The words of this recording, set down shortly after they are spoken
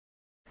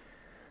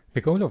The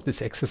goal of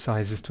this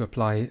exercise is to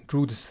apply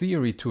Drude's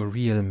theory to a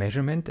real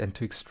measurement and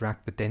to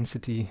extract the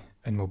density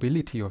and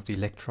mobility of the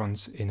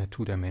electrons in a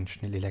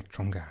two-dimensional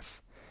electron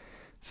gas.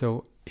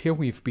 So here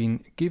we've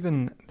been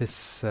given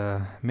this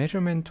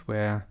measurement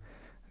where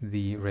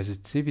the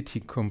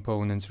resistivity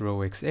components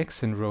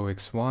ρxx and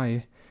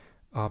ρxy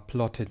are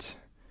plotted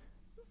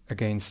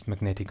against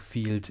magnetic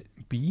field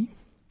B.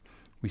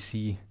 We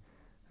see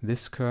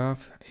this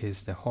curve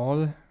is the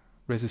Hall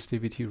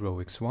resistivity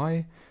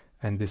ρxy,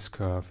 and this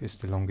curve is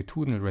the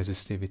longitudinal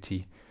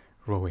resistivity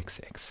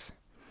ρxx.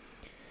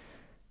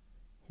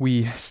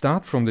 We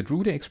start from the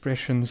Drude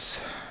expressions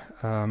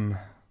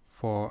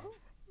for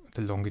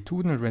the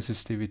longitudinal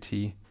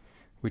resistivity,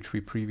 which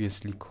we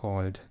previously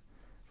called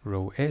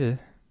ρl,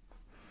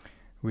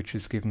 which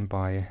is given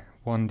by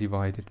 1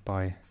 divided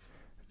by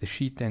the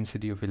sheet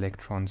density of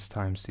electrons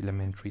times the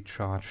elementary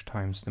charge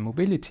times the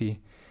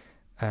mobility,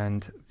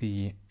 and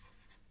the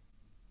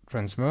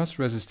transverse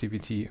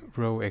resistivity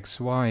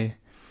ρxy,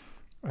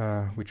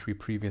 which we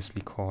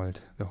previously called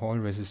the Hall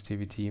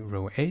resistivity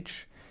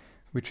ρh,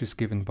 which is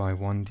given by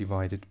 1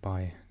 divided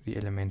by the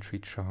elementary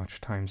charge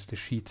times the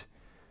sheet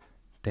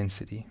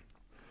density.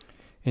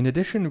 In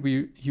addition,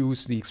 we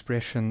use the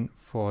expression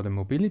for the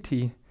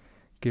mobility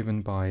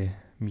given by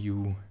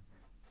mu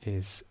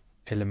is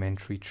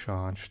elementary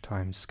charge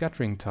times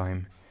scattering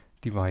time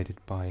divided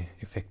by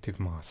effective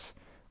mass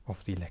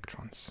of the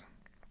electrons.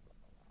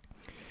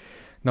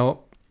 Now,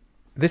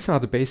 these are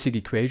the basic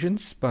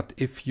equations, but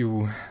if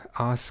you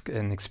ask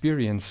an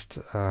experienced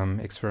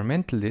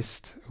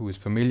experimentalist who is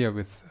familiar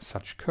with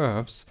such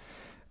curves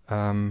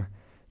to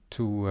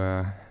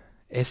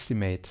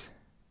estimate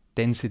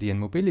density and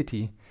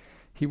mobility,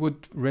 he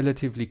would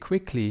relatively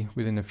quickly,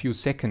 within a few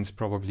seconds,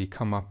 probably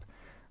come up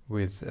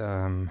with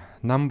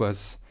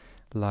numbers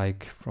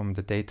like, from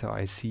the data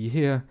I see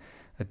here,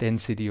 a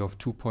density of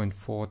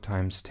 2.4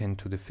 times 10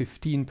 to the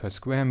 15 per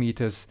square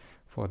meters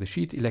for the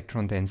sheet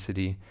electron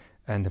density,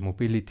 and a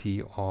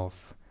mobility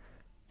of,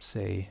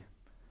 say,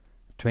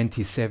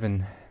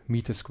 27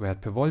 meters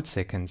squared per volt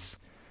seconds,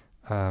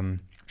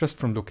 just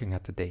from looking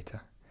at the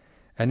data.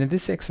 And in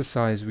this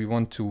exercise, we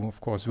want to,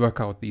 of course,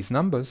 work out these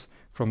numbers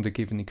from the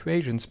given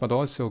equations, but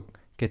also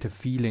get a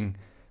feeling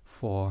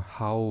for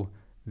how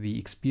the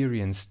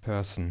experienced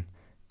person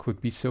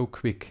could be so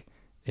quick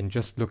in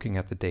just looking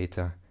at the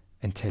data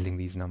and telling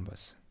these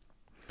numbers.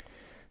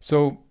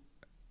 So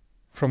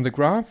from the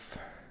graph,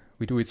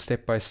 we do it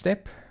step by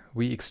step.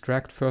 We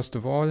extract, first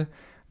of all,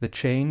 the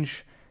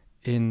change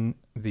in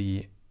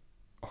the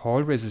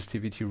Hall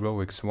resistivity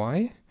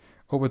ρxy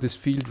over this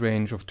field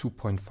range of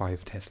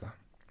 2.5 Tesla.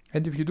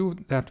 And if you do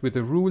that with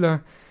a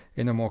ruler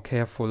in a more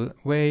careful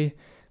way,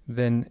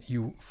 then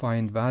you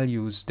find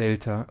values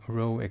delta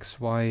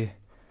ρxy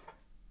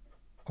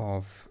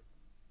of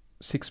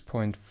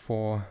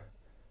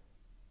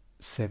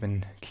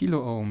 6.47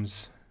 kilo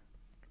ohms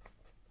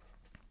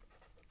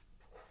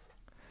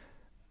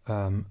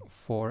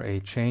for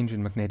a change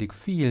in magnetic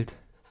field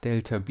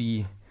delta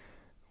B,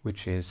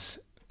 which is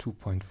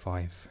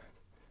 2.5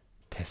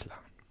 Tesla.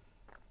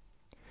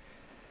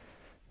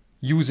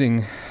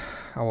 Using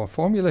our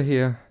formula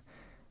here,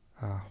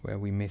 where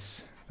we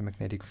miss the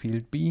magnetic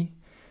field B,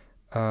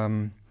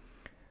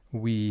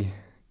 we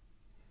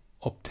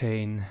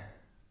obtain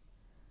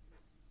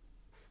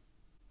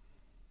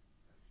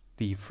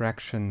the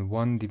fraction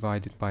 1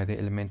 divided by the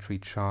elementary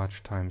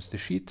charge times the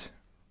sheet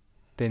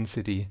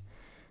density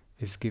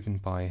is given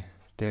by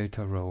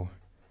delta rho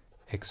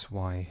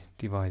xy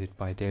divided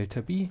by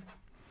delta B,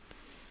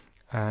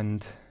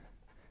 and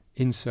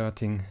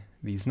inserting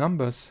these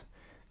numbers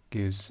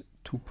gives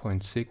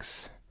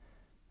 2.6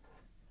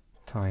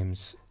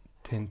 times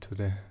 10 to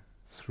the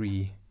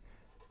 3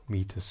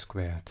 meters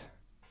squared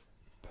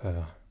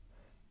per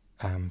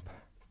amp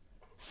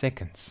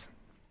seconds.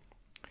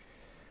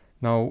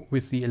 Now,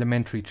 with the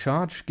elementary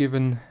charge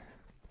given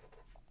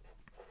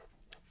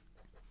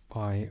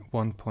by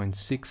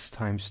 1.6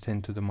 times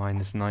 10 to the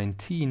minus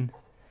 19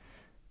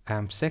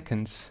 amp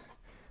seconds,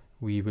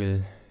 we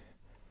will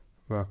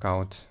work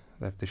out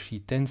that the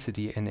sheet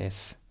density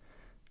Ns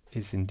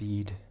is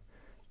indeed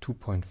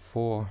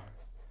 2.4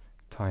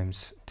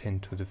 times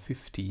 10 to the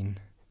 15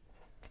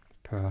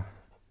 per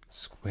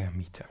square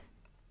meter.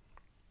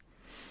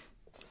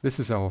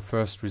 This is our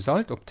first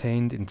result,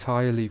 obtained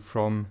entirely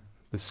from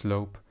the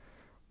slope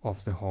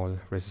of the Hall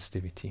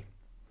resistivity.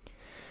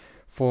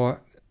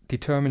 For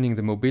determining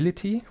the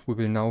mobility, we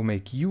will now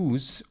make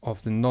use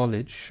of the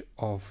knowledge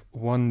of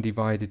 1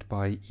 divided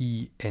by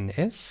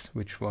ENS,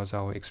 which was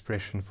our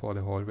expression for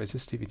the Hall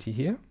resistivity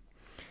here.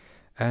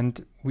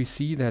 And we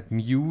see that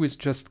mu is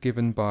just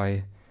given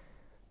by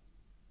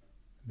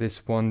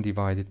this 1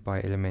 divided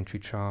by elementary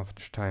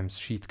charge times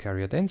sheet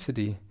carrier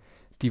density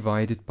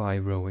divided by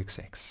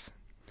ρxx.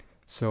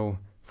 So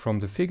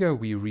from the figure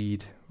we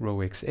read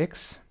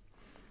ρxx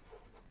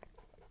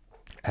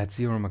at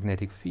zero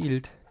magnetic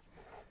field,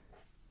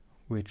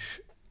 which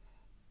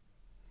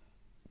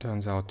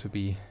turns out to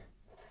be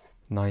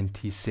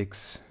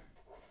 96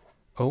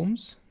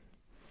 ohms,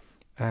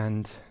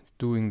 and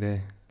doing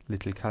the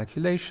little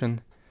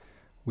calculation,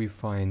 we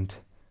find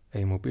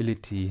a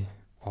mobility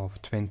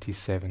of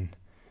 27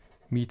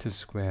 meters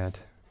squared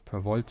per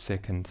volt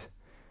second,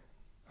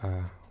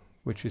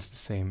 which is the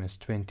same as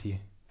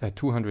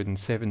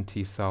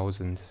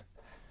 270,000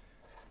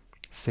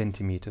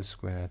 centimeters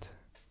squared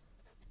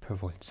per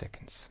volt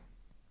seconds.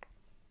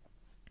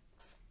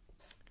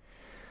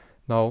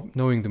 Now,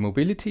 knowing the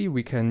mobility,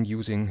 we can,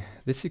 using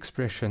this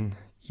expression,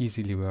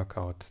 easily work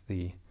out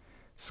the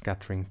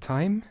scattering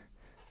time.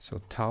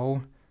 So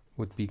tau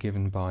would be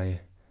given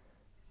by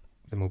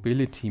the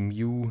mobility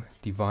mu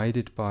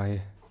divided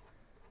by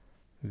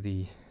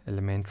the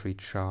elementary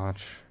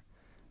charge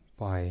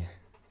by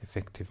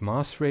effective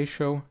mass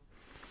ratio.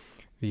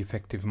 The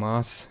effective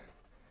mass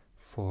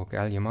for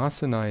gallium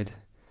arsenide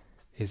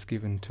is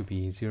given to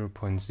be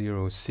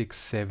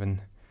 0.067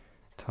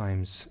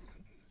 times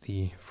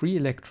the free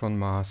electron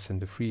mass,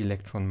 and the free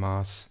electron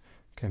mass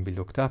can be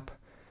looked up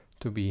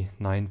to be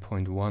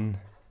 9.1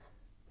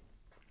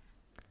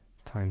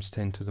 times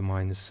 10 to the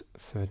minus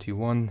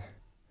 31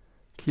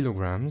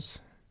 kilograms.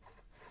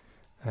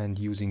 And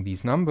using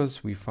these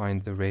numbers, we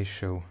find the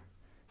ratio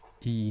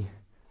E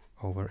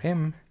over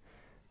m,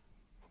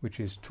 which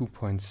is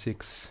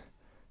 2.6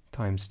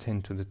 times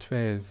 10 to the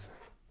 12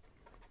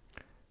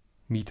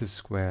 meters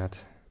squared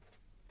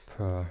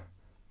per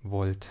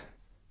volt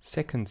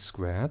second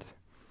squared.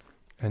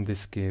 And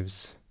this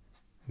gives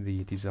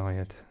the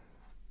desired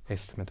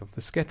estimate of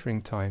the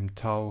scattering time,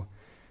 tau,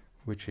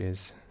 which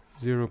is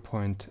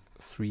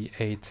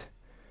 0.38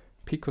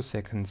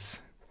 picoseconds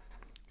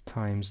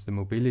times the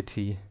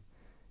mobility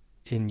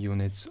in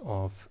units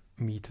of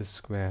meters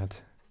squared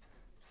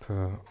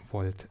per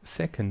volt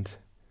second,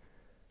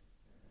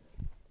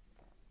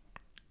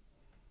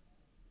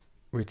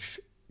 which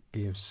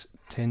gives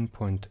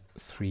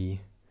 10.3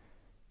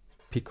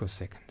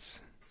 picoseconds.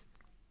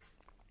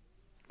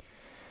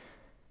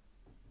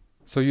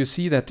 So you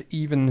see that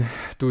even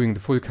doing the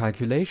full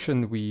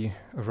calculation, we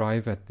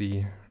arrive at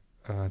the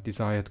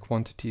desired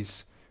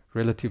quantities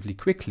relatively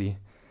quickly.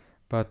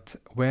 But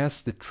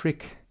where's the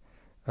trick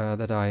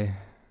that I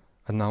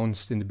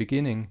announced in the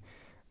beginning,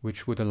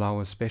 which would allow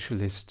a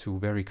specialist to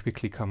very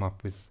quickly come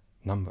up with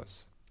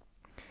numbers?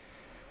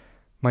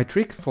 My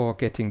trick for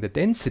getting the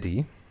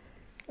density,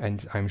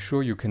 and I'm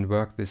sure you can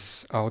work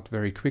this out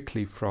very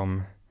quickly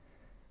from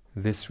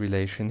this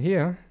relation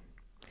here,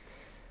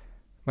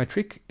 my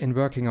trick in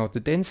working out the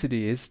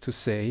density is to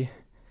say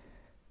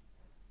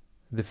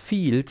the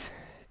field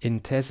in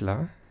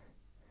Tesla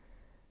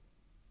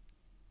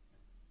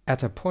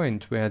at a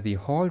point where the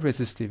Hall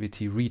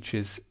resistivity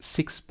reaches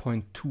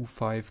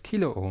 6.25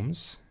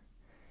 kiloohms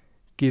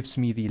gives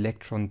me the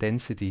electron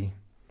density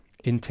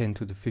in 10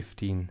 to the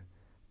 15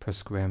 per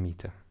square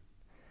meter.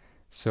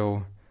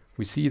 So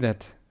we see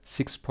that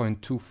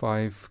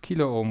 6.25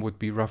 kiloohm would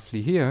be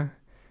roughly here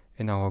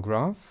in our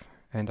graph,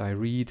 and I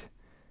read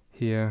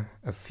here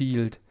a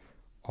field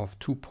of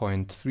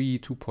 2.3,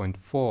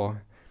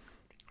 2.4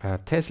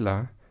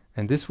 Tesla,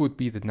 and this would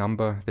be the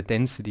number, the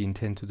density in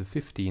 10 to the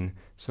 15.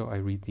 So I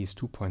read these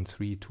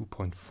 2.3,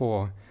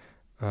 2.4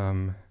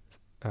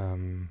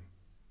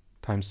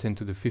 times 10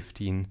 to the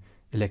 15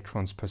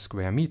 electrons per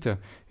square meter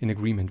in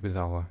agreement with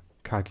our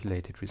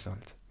calculated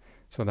result.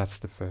 So that's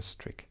the first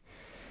trick.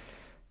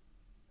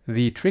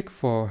 The trick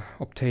for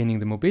obtaining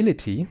the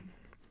mobility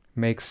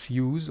makes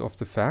use of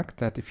the fact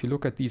that if you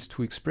look at these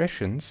two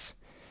expressions,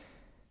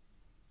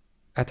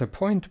 at a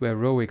point where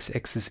rho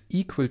xx is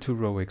equal to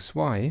rho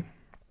xy,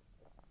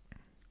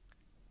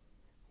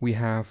 we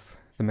have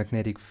the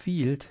magnetic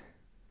field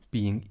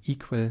being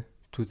equal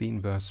to the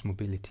inverse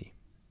mobility.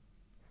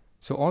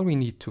 So all we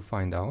need to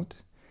find out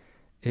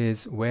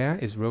is where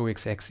is rho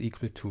xx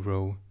equal to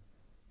rho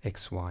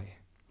xy.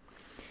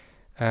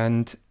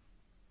 And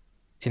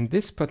in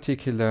this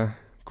particular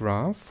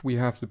graph, we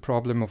have the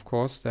problem, of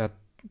course, that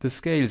the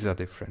scales are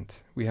different.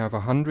 We have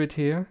 100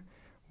 here,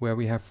 where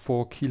we have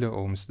 4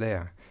 kiloohms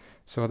there.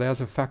 So there's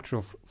a factor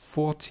of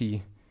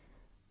 40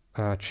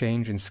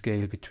 change in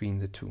scale between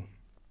the two.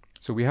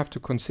 So we have to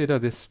consider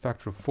this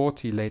factor of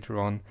 40 later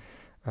on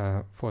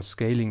for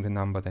scaling the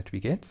number that we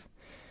get.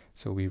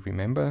 So we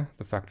remember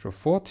the factor of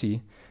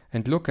 40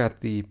 and look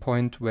at the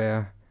point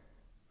where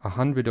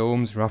 100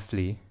 ohms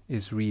roughly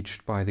is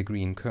reached by the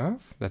green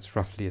curve. That's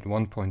roughly at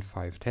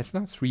 1.5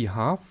 Tesla,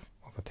 3/2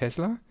 of a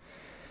Tesla.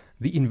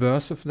 The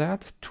inverse of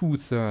that,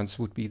 2/3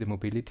 would be the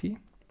mobility.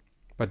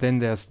 But then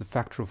there's the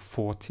factor of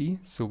 40,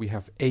 so we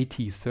have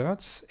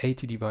 80/3.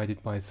 80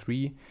 divided by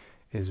 3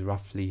 is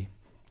roughly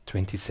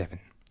 27,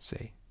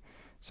 say.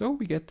 So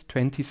we get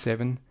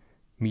 27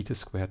 meters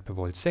squared per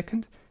volt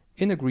second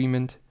in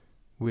agreement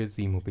with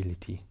the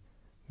mobility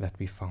that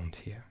we found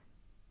here.